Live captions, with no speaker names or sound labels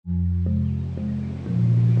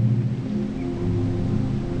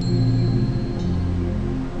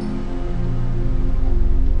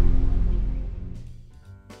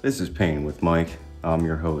This is Painting with Mike. I'm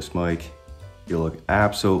your host, Mike. You look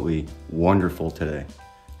absolutely wonderful today.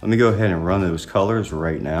 Let me go ahead and run those colors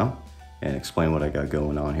right now and explain what I got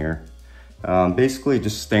going on here. Basically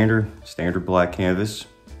just standard black canvas.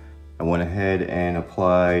 I went ahead and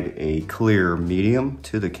applied a clear medium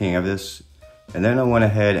to the canvas, and then I went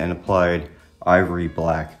ahead and applied ivory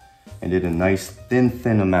black and did a nice thin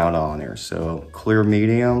amount on there. So clear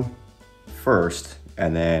medium first,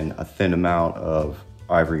 and then a thin amount of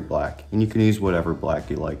ivory black. And you can use whatever black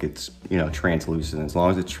you like. It's, translucent. As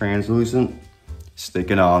long as it's translucent,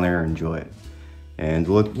 stick it on there, enjoy it. And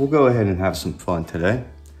we'll go ahead and have some fun today.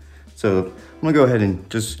 So I'm gonna go ahead and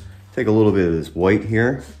just take a little bit of this white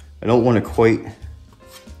here. I don't want to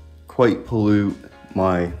quite pollute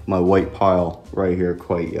my white pile right here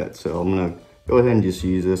quite yet. So I'm gonna go ahead and just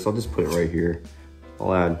use this. I'll just put it right here.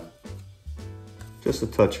 I'll add just a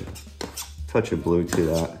touch of blue to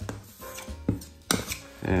that.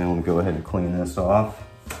 And I'm gonna go ahead and clean this off.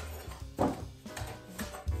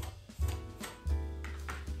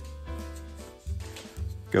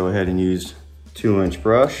 Go ahead and use 2-inch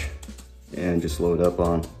brush and just load up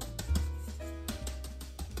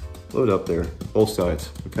there, both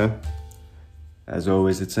sides, okay? As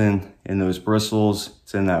always, it's in those bristles,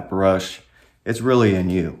 it's in that brush. It's really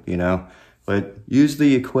in you, but use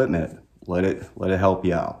the equipment. Let it help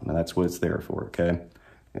you out, and that's what it's there for, okay?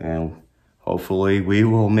 And hopefully we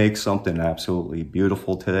will make something absolutely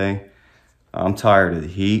beautiful today. I'm tired of the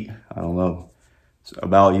heat. I don't know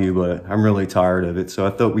about you, but I'm really tired of it. So I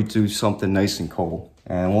thought we'd do something nice and cold.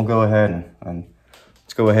 And we'll go ahead and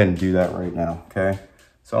let's go ahead and do that right now, okay?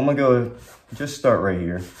 So I'm gonna just start right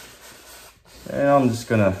here. And I'm just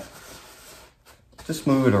gonna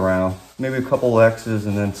move it around. Maybe a couple X's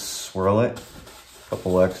and then swirl it. A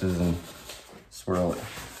couple X's and swirl it.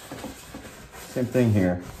 Same thing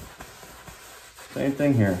here. Same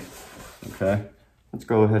thing here, okay? Let's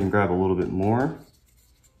go ahead and grab a little bit more.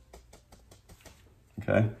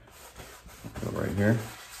 Okay, go right here.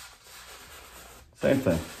 Same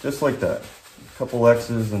thing, just like that. A couple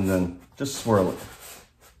X's and then just swirl it.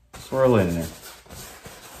 Swirl it in there.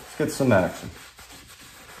 Let's get some action.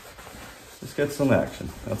 Just get some action,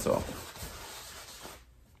 that's all.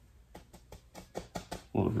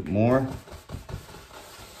 A little bit more.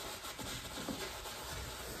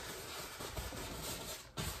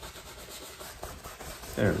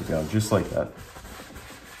 There we go, just like that.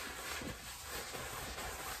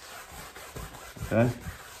 Okay.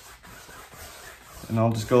 And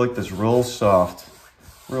I'll just go like this real soft,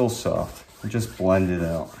 and just blend it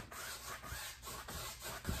out.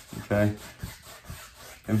 Okay.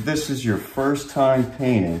 If this is your first time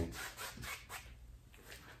painting,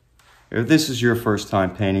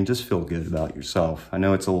 just feel good about yourself. I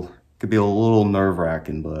know could be a little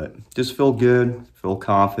nerve-wracking, but just feel good, feel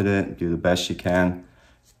confident, do the best you can.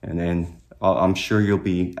 And then I'm sure you'll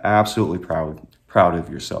be absolutely proud of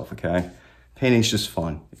yourself, okay? Painting's just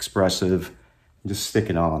fun, expressive, just stick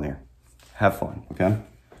it on there. Have fun, okay?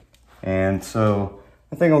 And so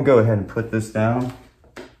I think I'll go ahead and put this down.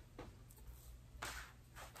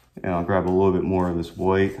 And I'll grab a little bit more of this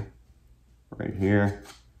white right here.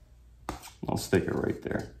 I'll stick it right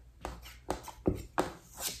there.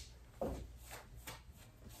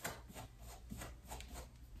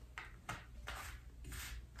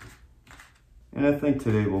 And I think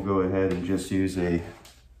today we'll go ahead and just use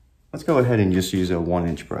let's go ahead and just use a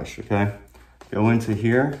 1-inch brush, okay? Go into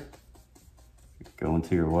here, go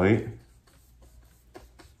into your white,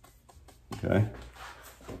 okay?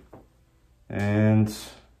 And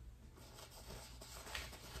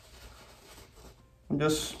I'm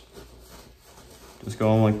just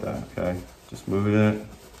going like that, okay? Just moving it.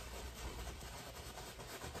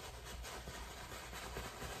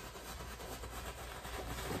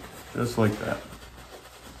 Just like that.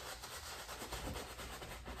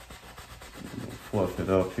 Fluff it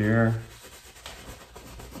up here.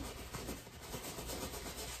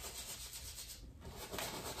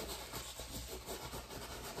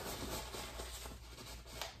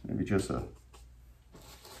 Maybe just a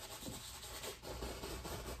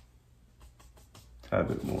tad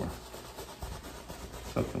bit more.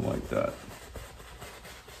 Something like that.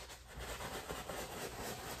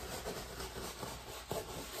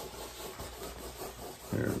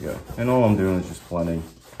 There we go. And all I'm doing is just blending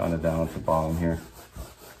kind of down at the bottom here.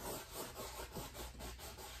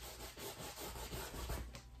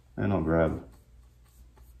 And I'll grab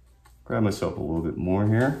myself a little bit more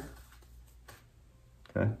here.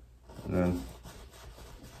 Okay. And then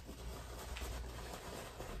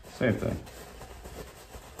same thing.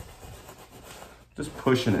 Just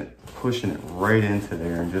pushing it right into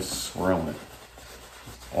there and just swirling it.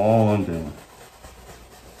 all I'm doing.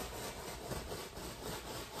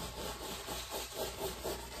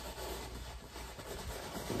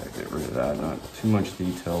 Get rid of that, not too much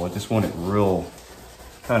detail. I just want it real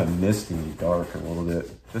kind of misty and dark a little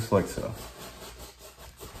bit, just like so.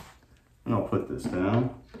 And I'll put this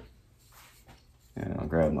down. And I'll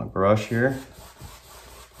grab my brush here.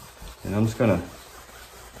 And I'm just gonna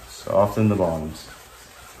soften the bottoms.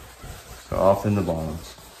 Soften the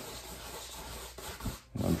bottoms.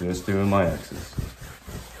 And I'm just doing my X's.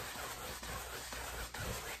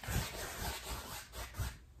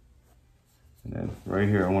 And then right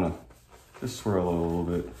here, I wanna just swirl it a little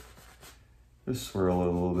bit. Just swirl it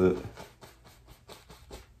a little bit.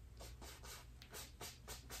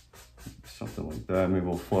 Something like that. Maybe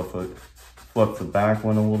we'll fluff the back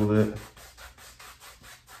one a little bit.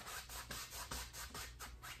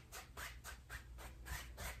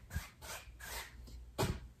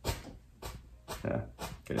 Yeah,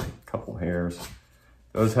 get a couple hairs.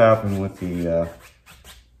 Those happen with the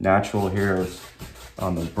natural hairs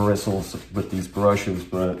on the bristles with these brushes,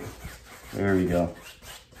 but there you go.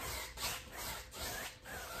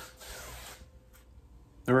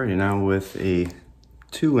 Alrighty, now with a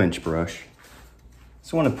 2-inch brush,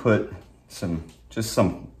 just want to put just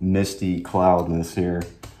some misty cloudness here.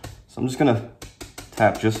 So I'm just gonna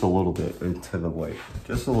tap just a little bit into the white,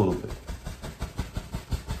 just a little bit.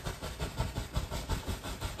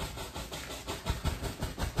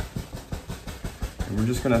 And we're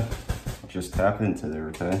just gonna tap into there,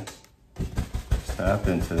 okay? Just tap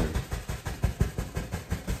into there.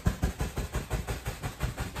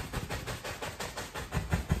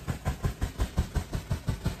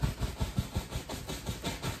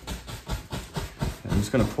 I'm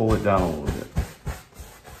just gonna pull it down a little bit.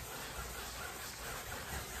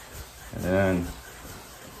 And then I'm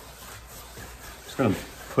just gonna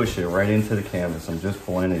push it right into the canvas. I'm just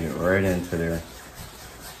blending it right into there.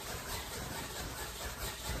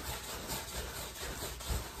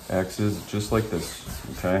 X's just like this,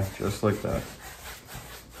 okay? Just like that.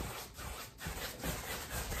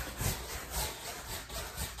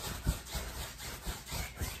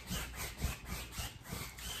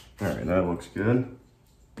 All right, that looks good.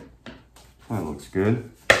 That looks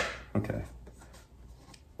good. Okay.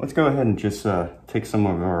 Let's go ahead and just take some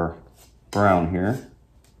of our brown here.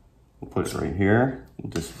 We'll put it right here.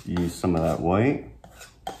 We'll just use some of that white.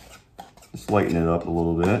 Just lighten it up a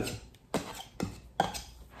little bit.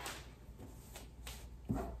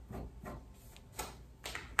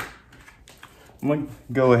 I'm gonna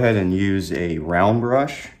go ahead and use a round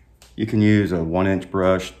brush. You can use a 1-inch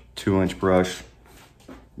brush, 2-inch brush.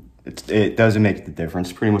 It doesn't make the difference.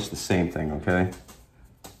 It's pretty much the same thing, okay?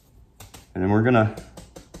 And then we're gonna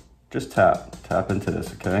just tap into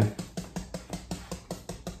this, okay?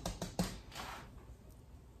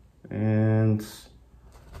 And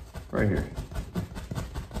right here.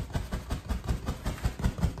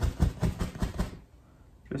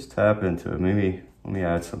 Just tap into it. Maybe let me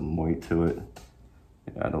add some white to it.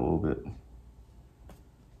 Add a little bit.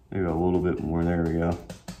 Maybe a little bit more. There we go.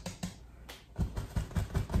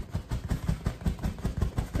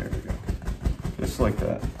 There we go. Just like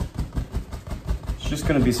that. It's just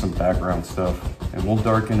gonna be some background stuff, and we'll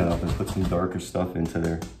darken it up and put some darker stuff into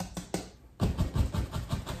there.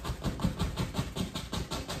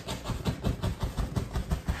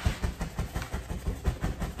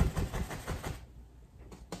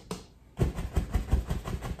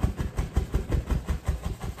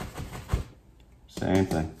 Same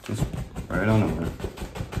thing, just right on over. Okay.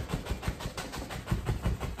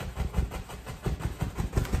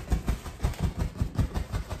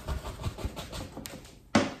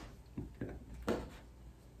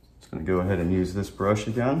 Just gonna go ahead and use this brush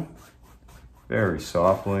again, very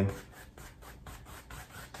softly.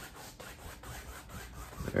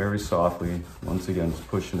 Very softly, once again, just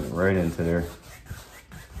pushing it right into there.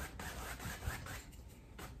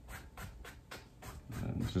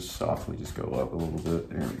 Just softly, just go up a little bit.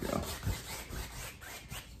 There we go.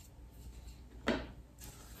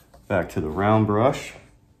 Back to the round brush,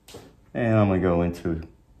 and I'm gonna go into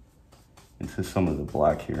some of the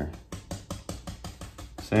black here.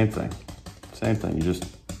 Same thing, same thing. You just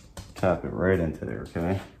tap it right into there,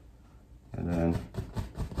 okay? And then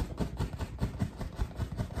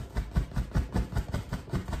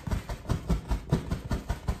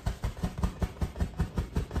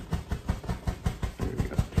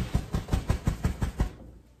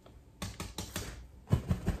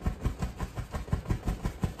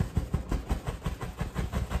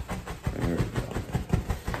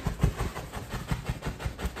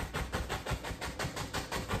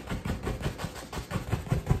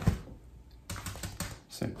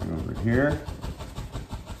Same thing over here.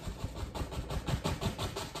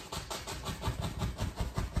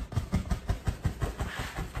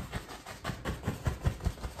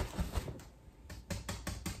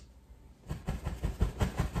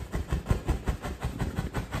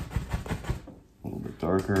 A little bit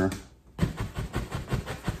darker.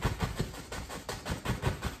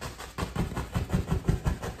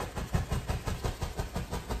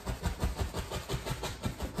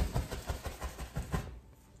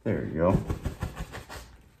 There you go.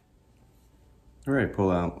 All right, pull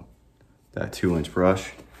out that 2-inch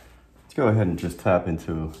brush. Let's go ahead and just tap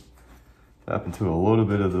into a little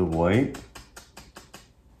bit of the white.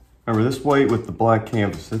 Remember, this white with the black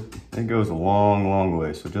canvas, it goes a long, long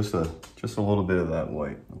way. So just a little bit of that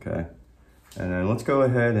white, okay? And then let's go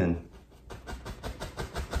ahead and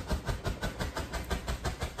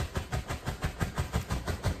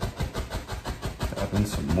tap in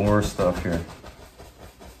some more stuff here.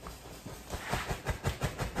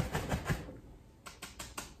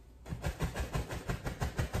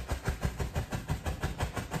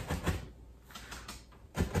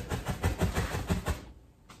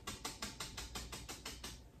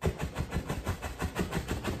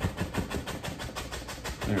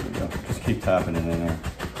 There we go. Just keep tapping it in there.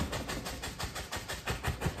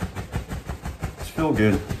 Just feel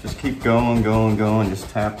good. Just keep going, going, going. Just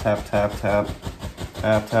tap, tap, tap, tap.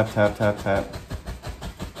 Tap, tap, tap, tap, tap.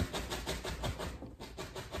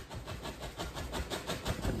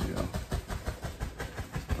 There we go.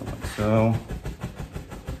 Like so.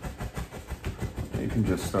 You can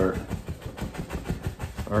just start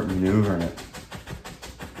maneuvering it.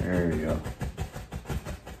 There you go.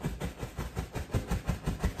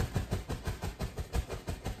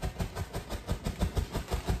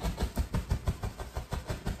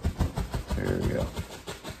 There we go.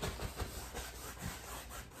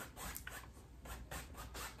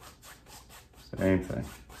 Same thing.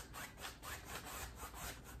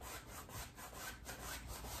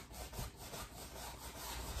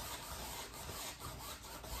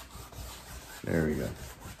 There we go.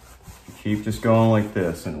 You keep just going like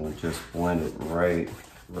this and we'll just blend it right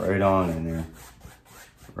on in there.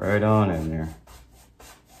 Right on in there.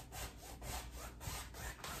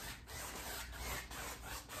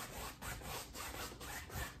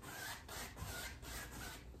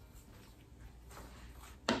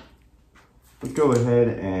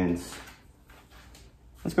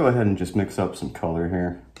 Let's go ahead and just mix up some color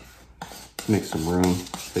here. Let's make some room.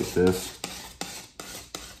 Take this.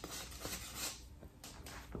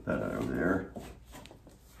 Put that over there.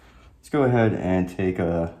 Let's go ahead and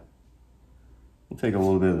we'll take a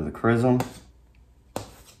little bit of the Chrism, a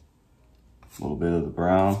little bit of the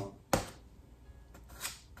brown,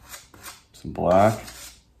 some black,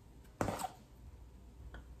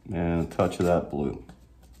 and a touch of that blue.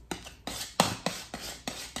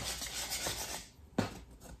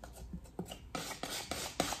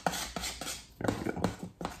 There we go.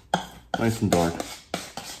 Nice and dark.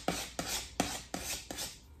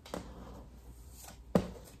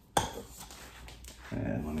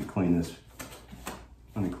 And let me clean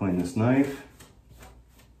this knife.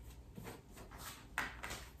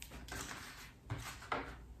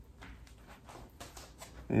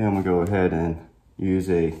 And I'm gonna go ahead and use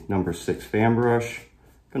a number 6 fan brush.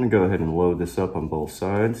 I'm gonna go ahead and load this up on both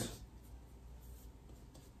sides.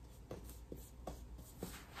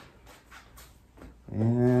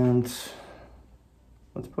 And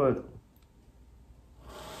let's put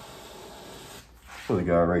the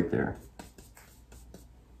guy right there.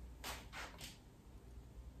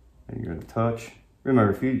 And you're gonna touch.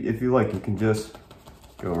 Remember, if you like, you can just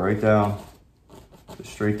go right down,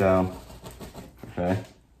 just straight down. Okay.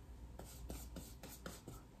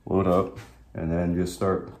 Load up, and then just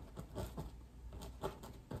start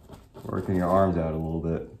working your arms out a little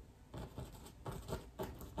bit.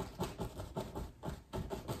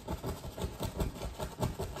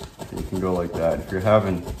 You can go like that if you're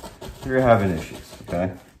having issues,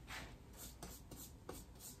 okay?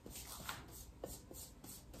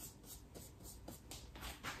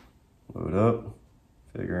 Load up,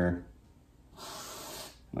 figure,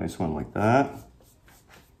 nice one like that.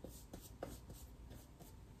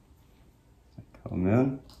 Come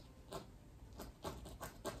in.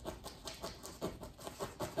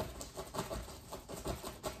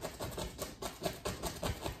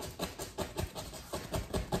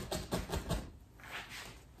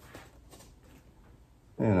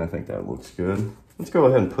 And I think that looks good. Let's go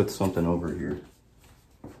ahead and put something over here.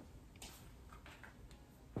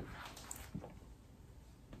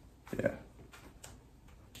 Yeah.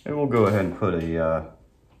 And we'll go ahead and put a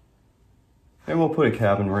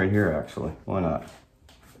cabin right here, actually. Why not?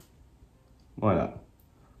 Why not?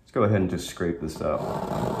 Let's go ahead and just scrape this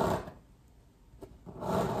out.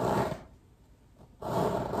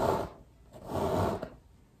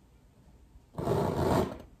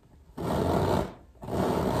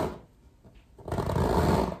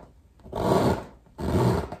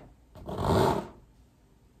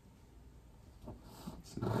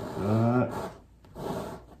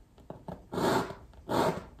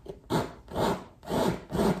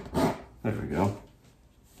 There we go.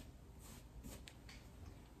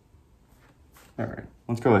 All right,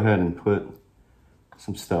 let's go ahead and put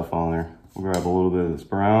some stuff on there. We'll grab a little bit of this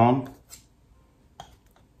brown, a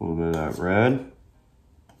little bit of that red,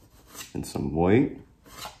 and some white.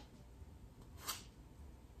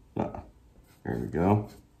 There we go.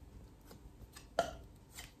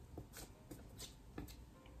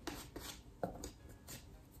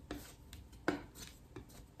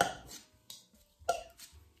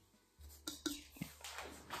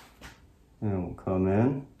 And we'll come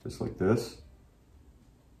in just like this.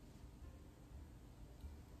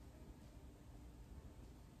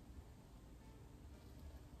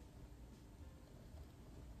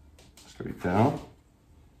 Straight down.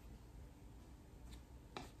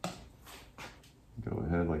 Go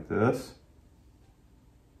ahead like this.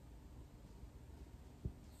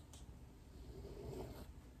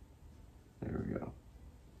 There we go.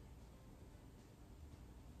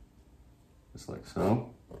 Just like so.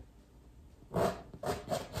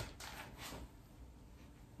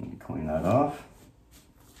 Let me clean that off.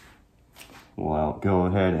 We'll go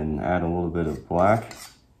ahead and add a little bit of black.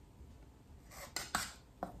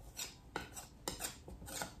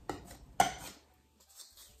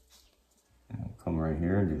 And we'll come right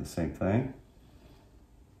here and do the same thing.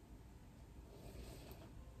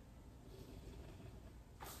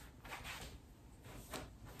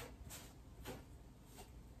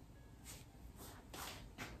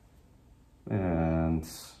 And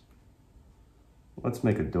let's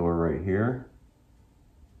make a door right here.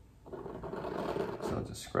 So I'll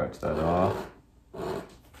just scratch that off.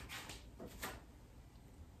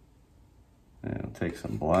 And I'll take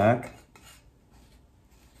some black.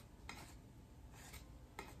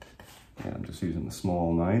 And I'm just using the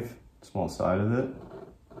small knife, small side of it.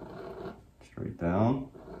 Straight down.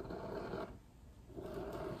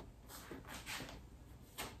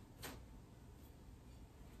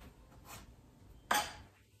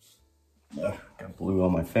 Got blue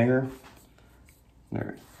on my finger.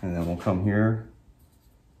 There. And then we'll come here.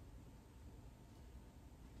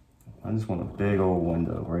 I just want a big old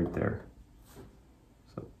window right there.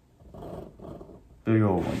 So, big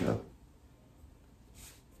old window.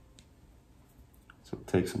 So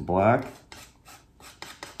take some black.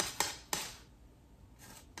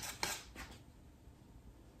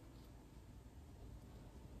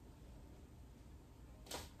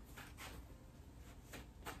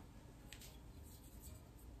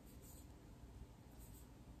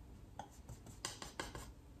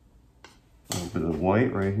 A little bit of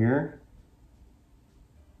white right here.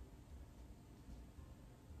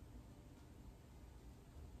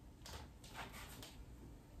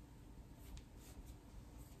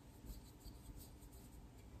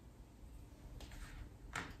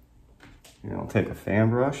 And I'll take a fan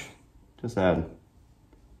brush, just add.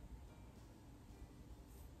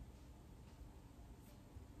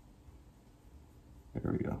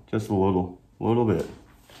 There we go, just a little bit.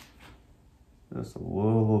 Just a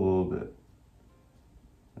little bit.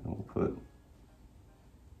 And we'll put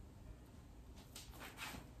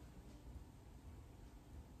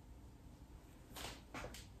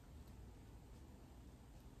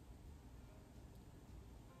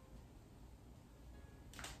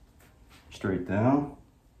straight down.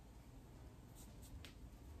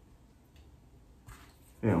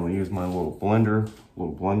 And I'm gonna use my little blender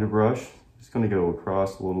brush. Just gonna go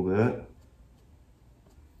across a little bit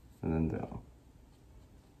and then down.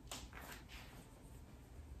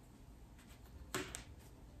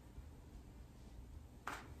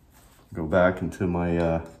 Go back into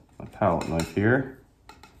my, my palette knife here.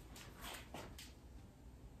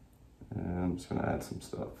 And I'm just gonna add some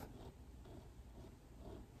stuff.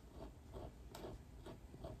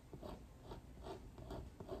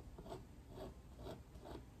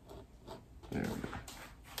 There we go.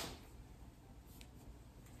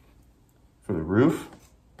 For the roof,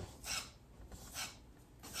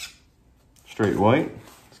 straight white,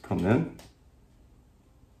 let's come in.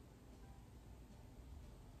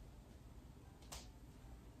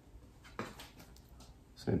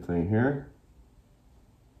 Same thing here.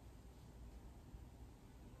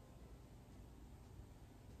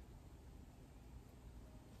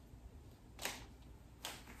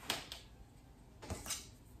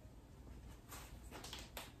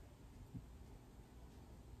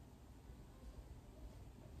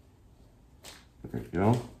 There we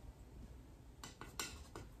go.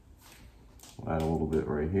 We'll add a little bit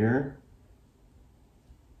right here.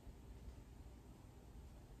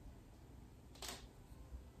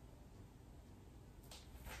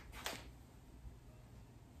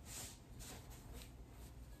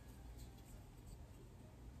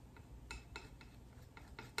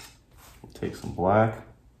 We'll take some black,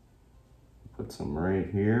 put some right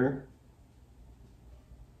here.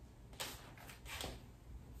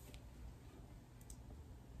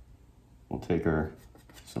 We'll take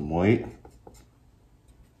some white.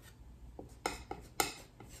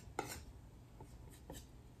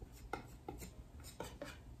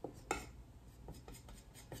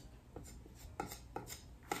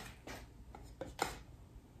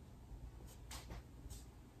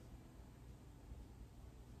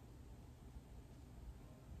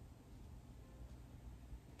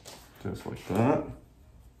 Just like that.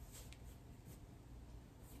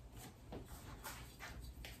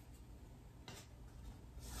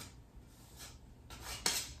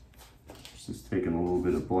 Just taking a little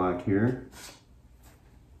bit of black here.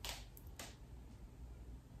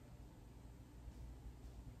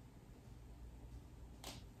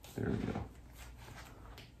 There we go.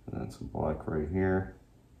 And then some black right here.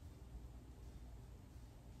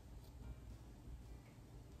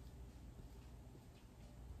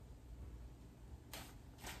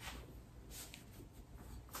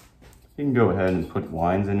 You can go ahead and put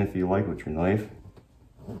lines in if you like with your knife.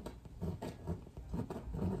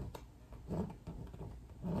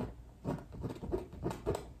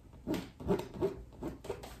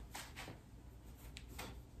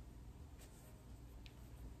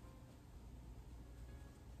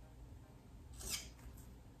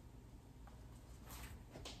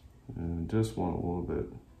 And just want a little bit.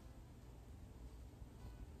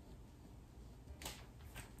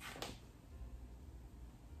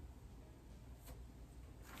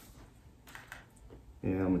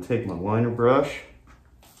 And I'm going to take my liner brush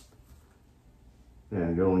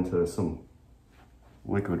and go into some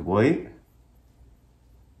liquid white.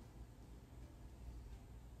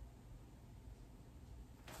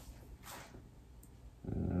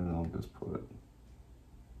 And I'll just put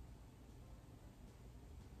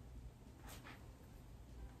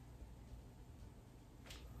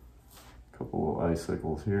a couple of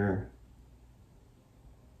icicles here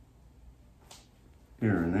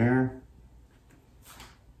and there.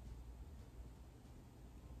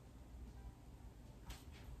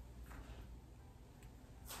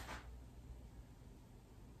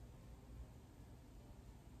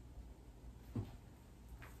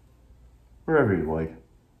 Wherever you like.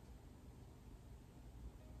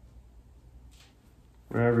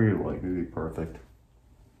 Wherever you like, it'd be perfect.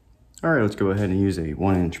 All right, let's go ahead and use a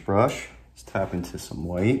 1-inch brush. Let's tap into some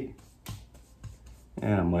white.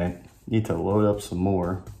 And I might need to load up some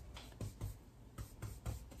more.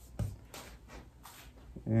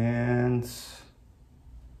 And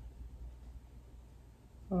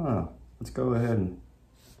let's go ahead and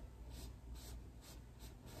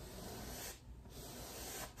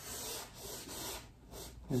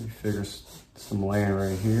maybe figure some laying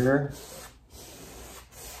right here.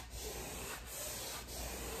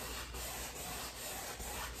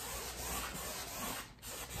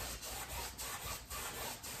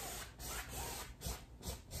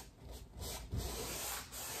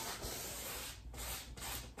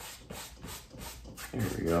 There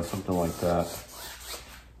we go, something like that.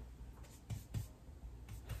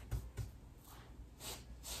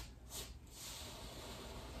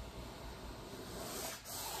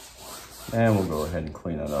 And we'll go ahead and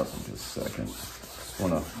clean that up in just a second. Just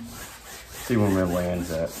want to see where my land's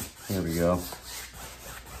at. Here we go.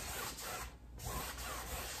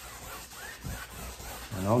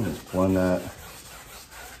 And I'll just blend that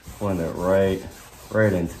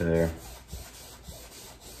right into there.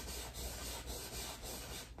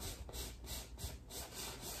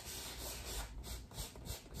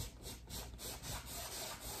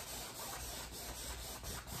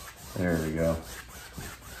 There we go.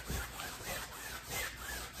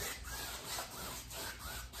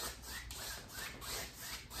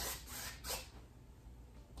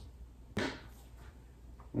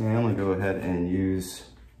 And I'm gonna go ahead and use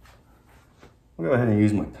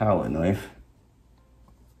my palette knife.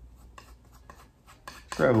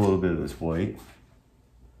 Grab a little bit of this white,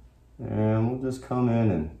 and we'll just come in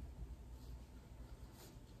and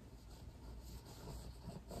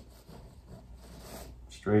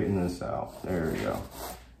straighten this out. There we go.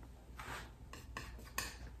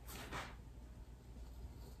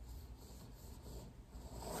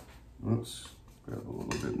 Oops, grab a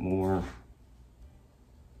little bit more.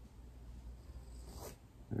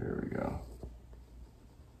 There we go.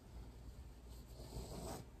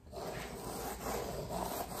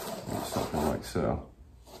 so.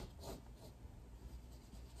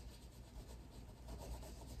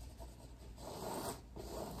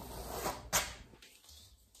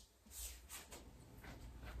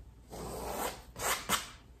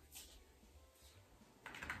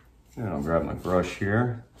 And I'll grab my brush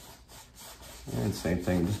here, and same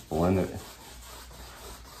thing, just blend it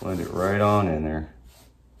right on in there.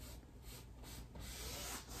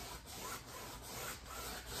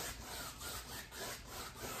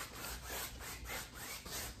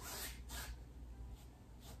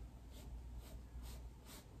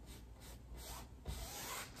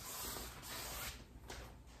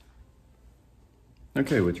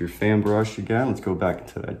 Okay, with your fan brush again, let's go back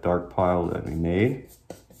into that dark pile that we made.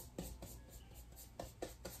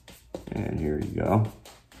 And here you go.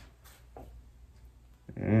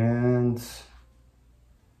 And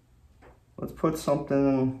let's put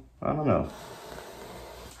something, I don't know,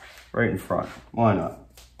 right in front. Why not?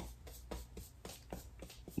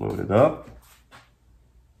 Load it up.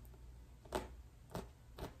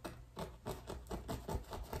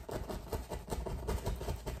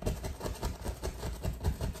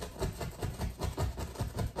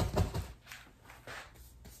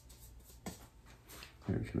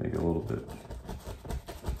 Here, we can make it a little bit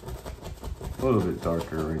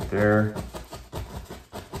darker right there.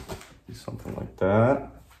 Do something like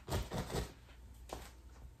that.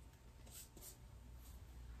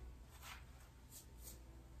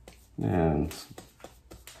 And let's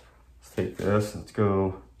take this, let's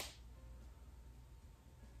go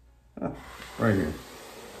right here.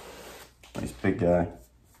 Nice big guy.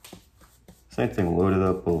 Same thing, load it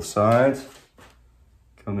up both sides.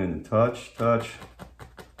 Come in and touch,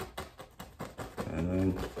 and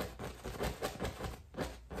then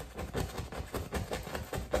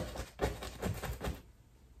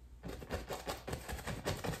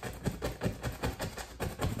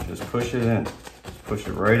just push it in. Just push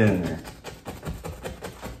it right in there.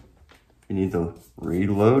 If you need to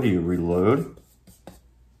reload, you reload.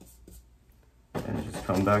 And just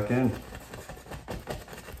come back in.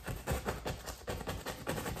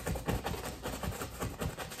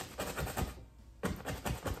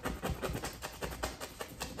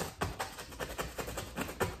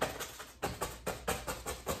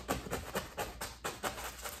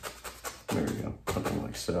 There we go, something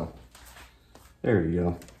like so. There you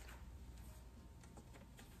go.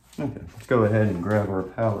 Okay, let's go ahead and grab our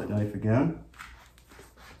palette knife again.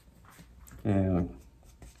 And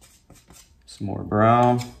some more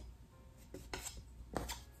brown.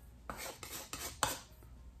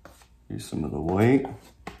 Use some of the white.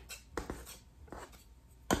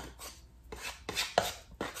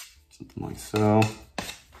 Something like so.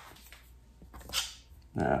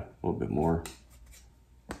 Yeah, a little bit more.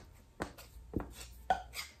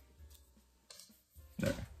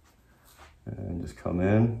 There. And just come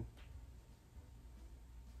in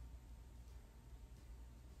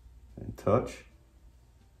and touch.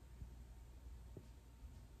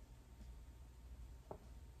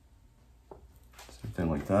 Something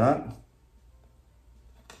like that.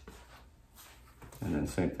 And then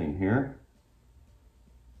same thing here.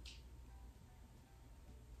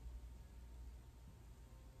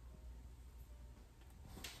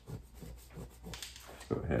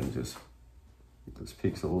 Go ahead and just get those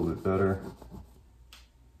peaks a little bit better.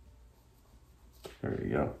 There you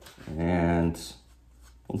go. And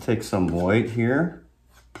we'll take some white here.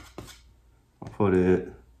 I'll put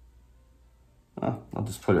it, I'll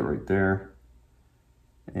just put it right there.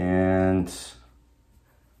 And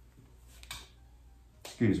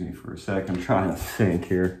excuse me for a sec, I'm trying to think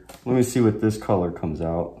here. Let me see what this color comes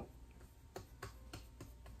out.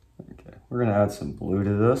 Okay, we're gonna add some blue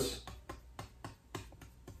to this.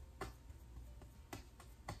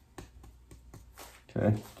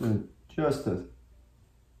 Okay, just a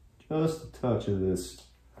touch of this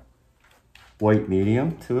white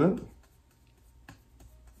medium to it.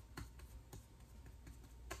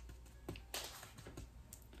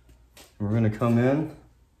 We're gonna come in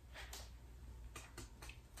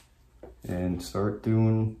and start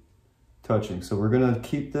doing touching. So we're gonna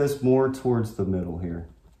keep this more towards the middle here.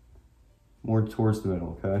 More towards the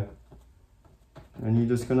middle, okay? And you're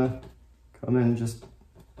just gonna come in just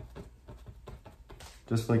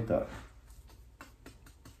like that.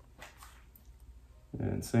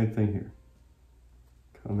 And same thing here.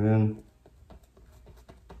 Come in.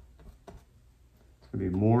 It's gonna be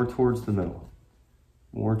more towards the middle.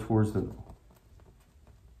 More towards the middle.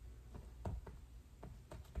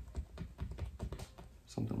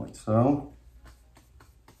 Something like so.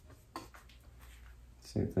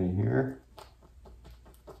 Same thing here.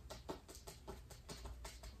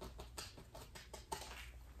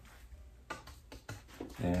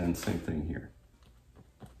 And same thing here.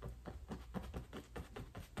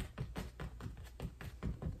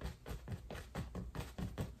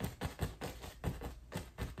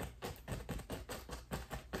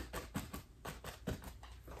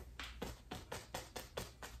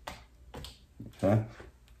 Okay,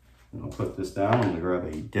 and I'll put this down. I'm gonna grab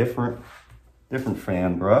a different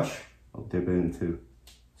fan brush. I'll dip it into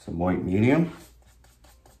some white medium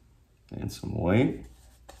and some white.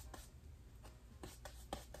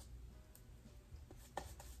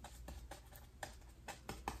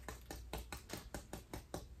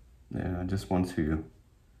 And I just want to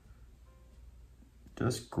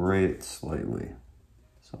just gray it slightly.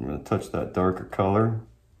 So I'm gonna touch that darker color.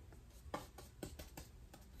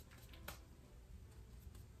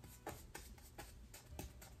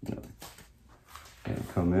 And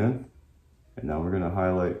come in, and now we're going to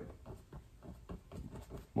highlight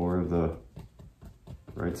more of the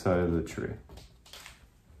right side of the tree.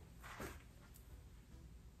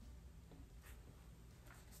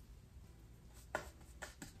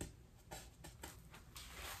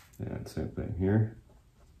 And same thing here.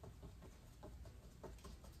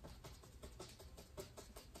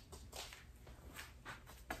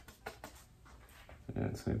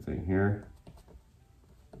 And same thing here.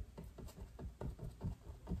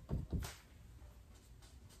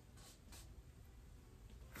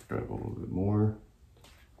 Grab a little bit more.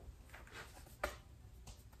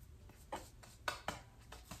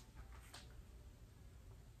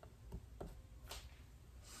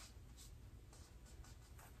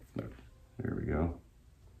 There we go.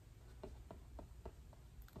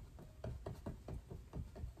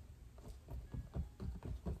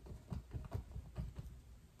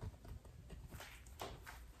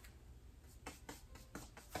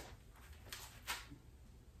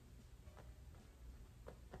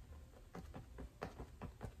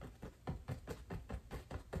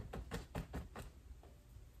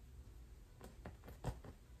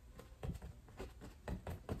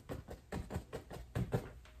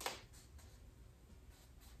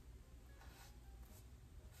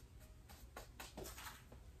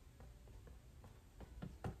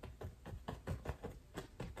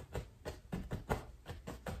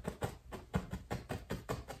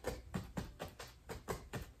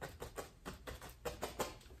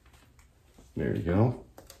 There you go.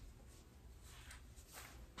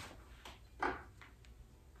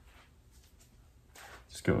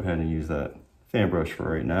 Just go ahead and use that fan brush for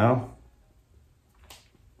right now.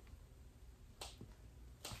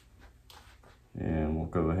 And we'll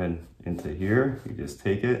go ahead into here. You just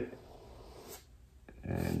take it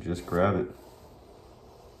and just grab it.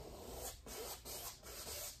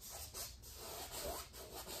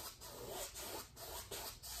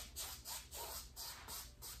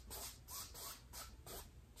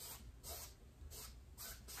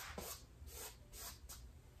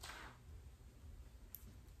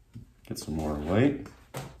 Get some more white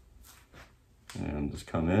and just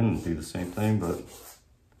come in and do the same thing, but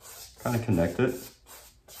kind of connect it.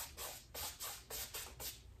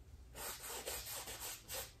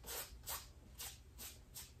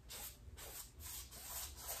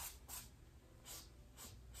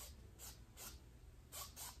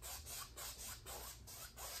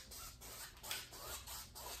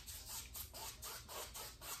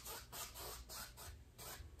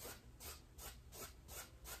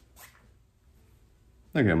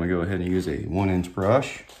 Okay, I'm gonna go ahead and use a 1-inch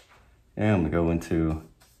brush, and I'm gonna go into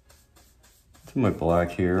my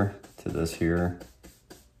black here, to this here.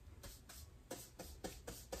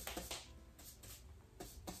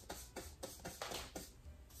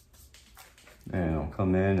 And I'll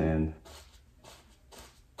come in and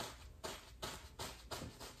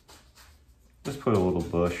just put a little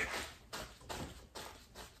bush.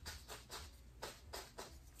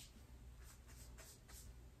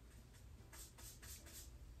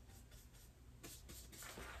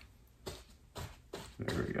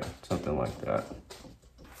 There we go, something like that.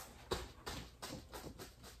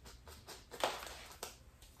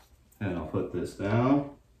 And I'll put this down.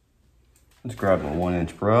 Let's grab my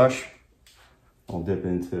 1-inch brush. I'll dip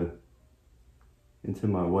into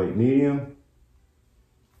my white medium.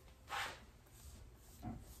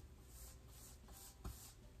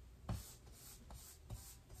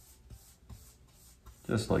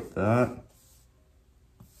 Just like that.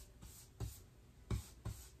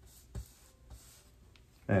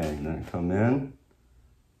 And then come in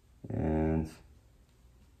and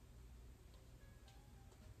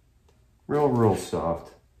real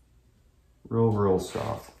soft, real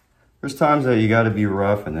soft. There's times that you got to be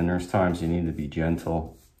rough, and then there's times you need to be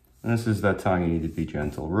gentle. And this is that time you need to be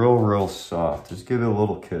gentle, real soft. Just give it a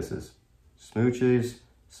little kisses, smooches,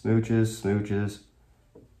 Smooches, smooches.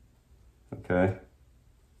 Okay.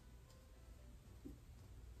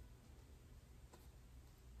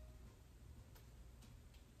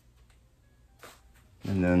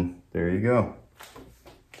 And then there you go.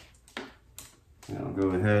 And I'll go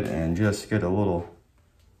ahead and just get a little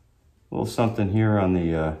something here on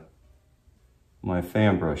the my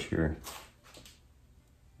fan brush here.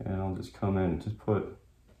 And I'll just come in and just put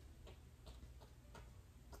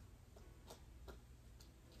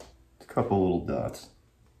a couple little dots.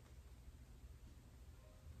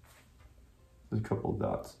 Just a couple of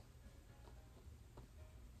dots.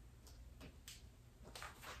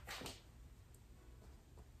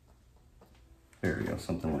 There we go,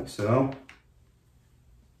 something like so.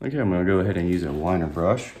 Okay, I'm gonna go ahead and use a liner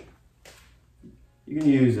brush. You can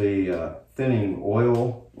use a thinning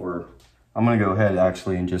oil, or I'm gonna go ahead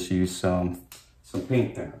actually and just use some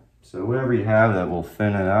paint thinner. So whatever you have that will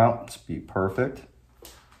thin it out, it's be perfect.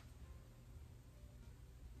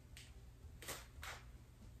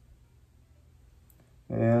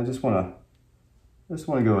 And I just wanna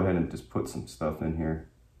go ahead and just put some stuff in here.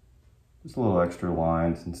 Just a little extra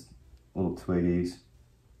lines and little twiggies.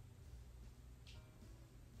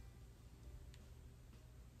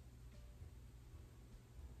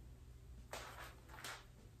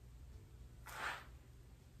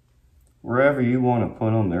 Wherever you want to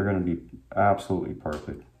put them, they're going to be absolutely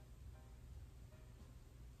perfect.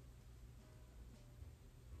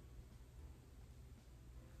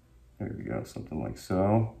 There we go, something like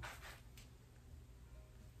so.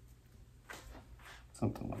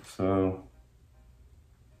 Something like so.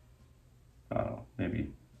 I don't know,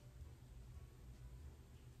 maybe.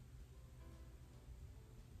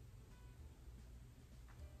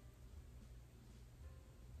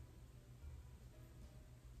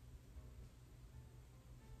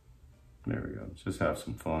 There we go, let's just have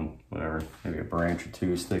some fun, whatever. Maybe a branch or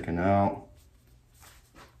two sticking out.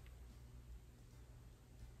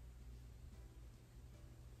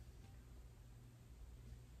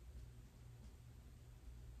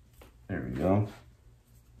 There we go.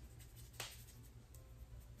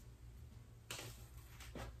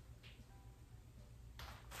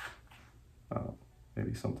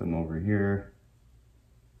 Maybe something over here.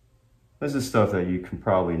 This is stuff that you can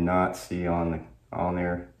probably not see on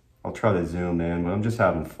there. I'll try to zoom in, but I'm just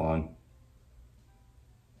having fun.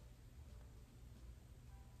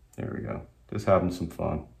 There we go, just having some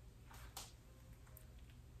fun.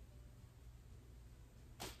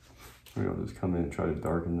 Maybe I'll just come in and try to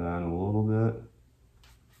darken that a little bit.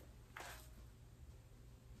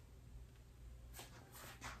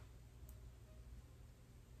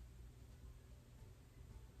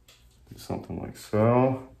 Do something like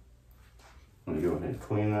so. Let me go ahead and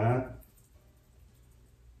clean that.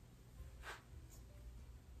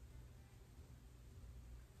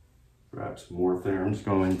 Grab some more thinner. I'm just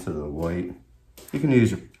going into the white. You can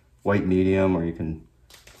use your white medium, or you can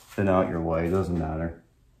thin out your white, it doesn't matter.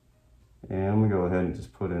 And I'm gonna go ahead and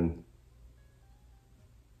just put in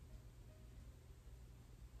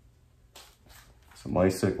some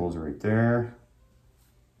icicles right there.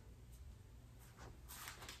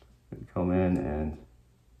 And come in and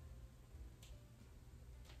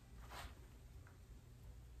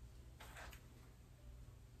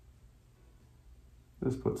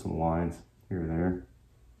just put some lines here and there.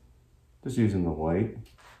 Just using the white.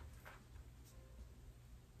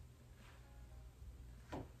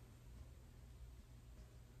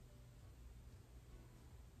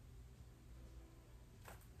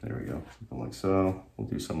 There we go, something like so. We'll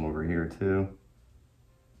do some over here too.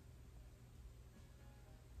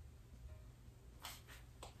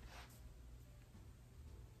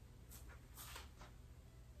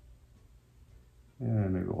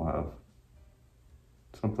 And maybe we'll have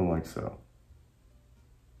something like so.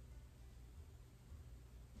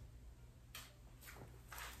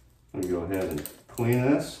 Let me go ahead and clean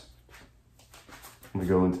this. I'm gonna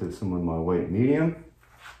go into some of my white medium.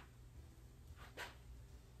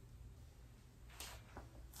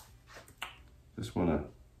 Just wanna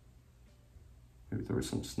maybe throw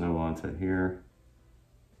some snow onto here.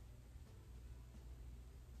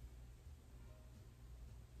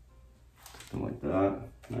 Something like that.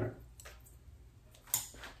 There.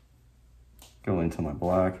 Go into my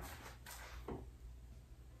black.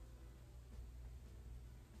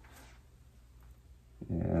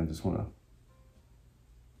 And I just wanna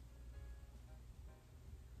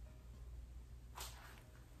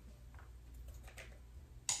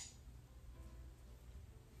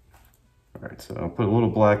all right, so I'll put a little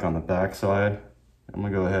black on the back side. I'm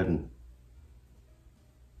gonna go ahead and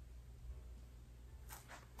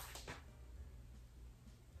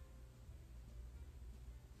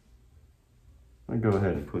I'm gonna go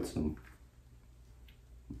ahead and put just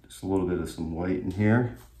a little bit of some white in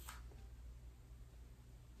here.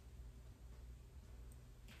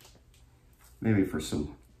 Maybe for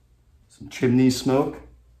some chimney smoke.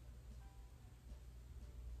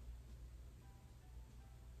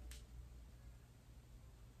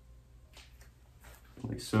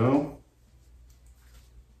 Like so.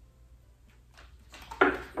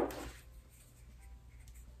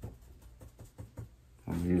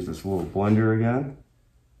 I'm gonna use this little blender again.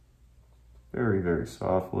 Very, very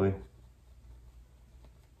softly.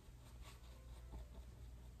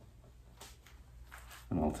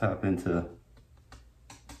 And I'll tap into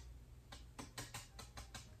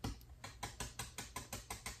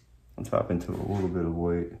a little bit of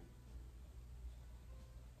white.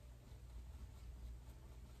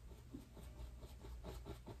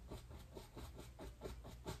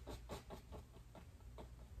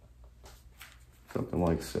 Something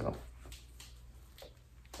like so.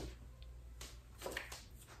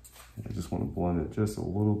 I just want to blend it just a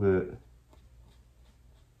little bit.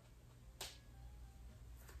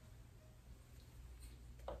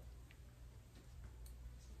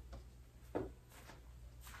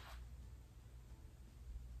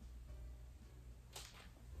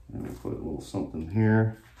 And we put a little something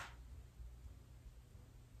here.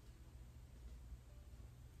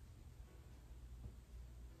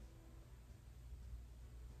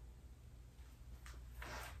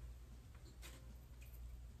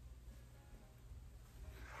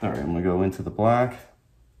 All right, I'm gonna go into the black.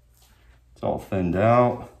 It's all thinned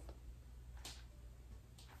out.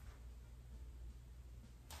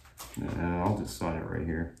 And I'll just sign it right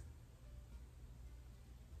here.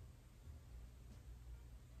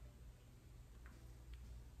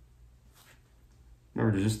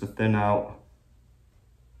 Remember just to thin out.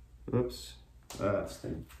 Oops, that's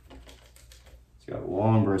thin. It's got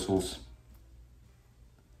long bristles.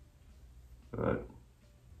 But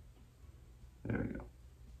there we go.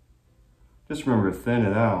 Just remember to thin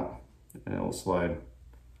it out and it will slide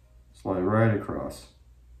right across.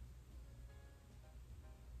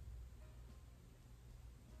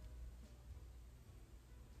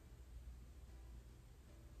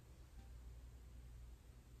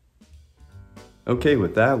 Okay,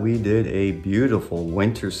 with that we did a beautiful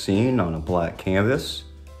winter scene on a black canvas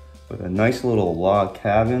with a nice little log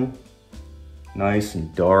cabin, nice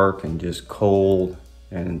and dark and just cold,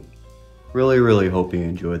 and really hope you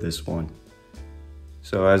enjoyed this one.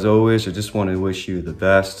 So as always, I just want to wish you the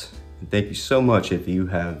best. And thank you so much if you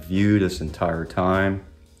have viewed this entire time.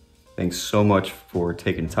 Thanks so much for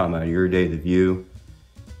taking time out of your day to view.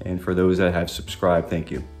 And for those that have subscribed, thank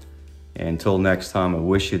you. And until next time, I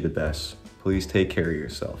wish you the best. Please take care of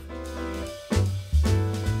yourself.